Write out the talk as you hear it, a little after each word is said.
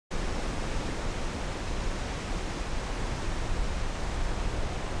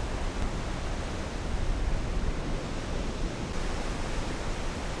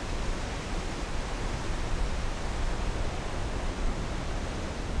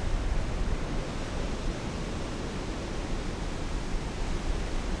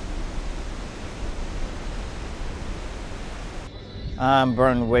I'm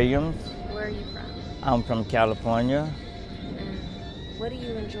Vern Williams. Where are you from? I'm from California. And what do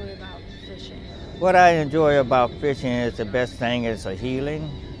you enjoy about fishing? What I enjoy about fishing is the best thing is a healing.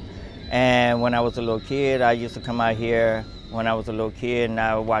 And when I was a little kid, I used to come out here when I was a little kid and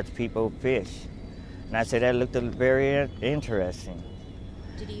I would watch people fish. And I said that looked very interesting.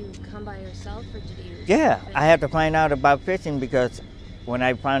 Did you come by yourself or did you? Yeah, I had to find out about fishing because when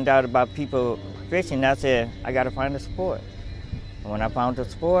I found out about people fishing, I said, I got to find a sport. And when I found the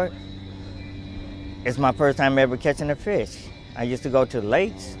sport, it's my first time ever catching a fish. I used to go to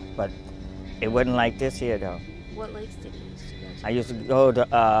lakes, but it wasn't like this here though. What lakes did you used to go to? I used to go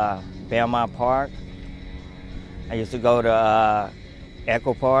to Belmont Park. I used to go to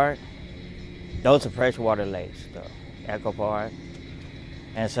Echo Park. Those are freshwater lakes though, Echo Park.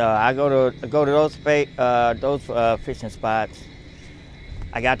 And so I go to those fishing spots.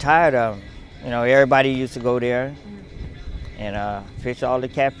 I got tired of them. You know, everybody used to go there and fish all the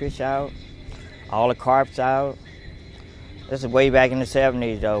catfish out, all the carps out. This is way back in the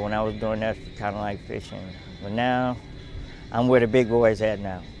 70s though, when I was doing that kind of like fishing. But now, I'm where the big boys at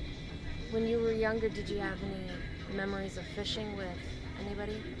now. When you were younger, did you have any memories of fishing with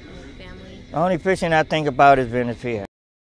anybody, any family? The only fishing I think about is Venice Pier.